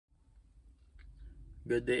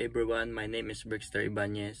Good day everyone, my name is Brixter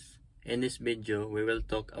Ibanez. In this video, we will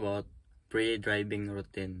talk about pre-driving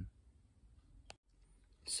routine.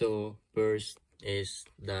 So, first is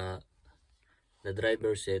the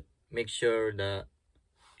driver seat. Make sure that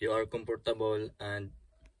you are comfortable, and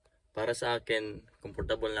para sa akin,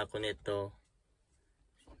 comfortable na ako nito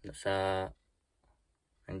sa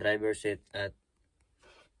driver seat, at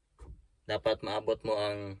dapat maabot mo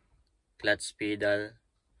ang clutch pedal,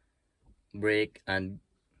 brake and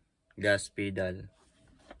gas pedal,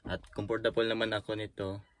 at comfortable naman ako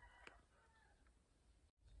nito.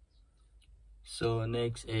 So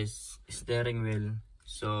next is steering wheel.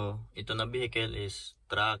 So ito na vehicle is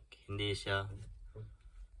truck, hindi siya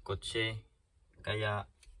kotse, kaya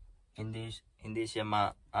hindi siya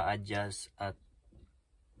ma-adjust, at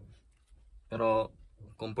pero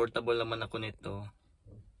comfortable naman ako nito.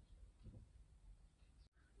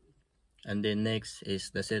 And then next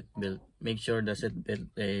is the seat belt. Make sure the seat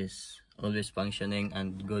belt is always functioning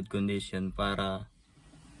and good condition para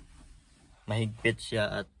mahigpit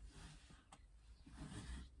siya.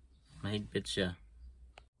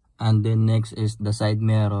 And then next is the side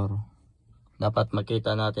mirror. Dapat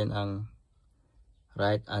makita natin ang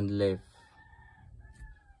right and left.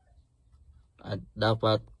 At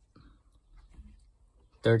dapat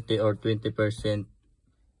 30 or 20%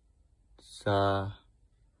 sa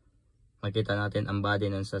makita natin ang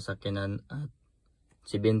body ng sasakyanan, at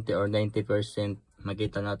 70 or 90%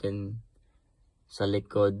 makita natin sa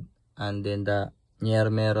likod. And then the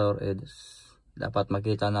near mirror is dapat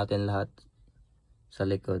makita natin lahat sa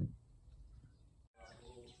likod.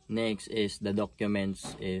 Next is the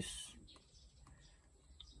documents. Is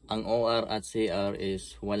ang OR at CR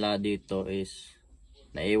is wala dito, is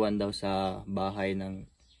naiwan daw sa bahay ng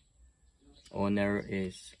owner.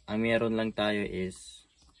 Is ang meron lang tayo is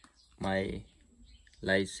may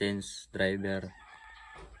license driver.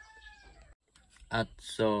 At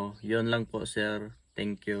so yun lang po sir.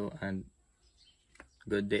 Thank you and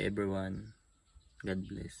good day everyone. God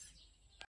bless.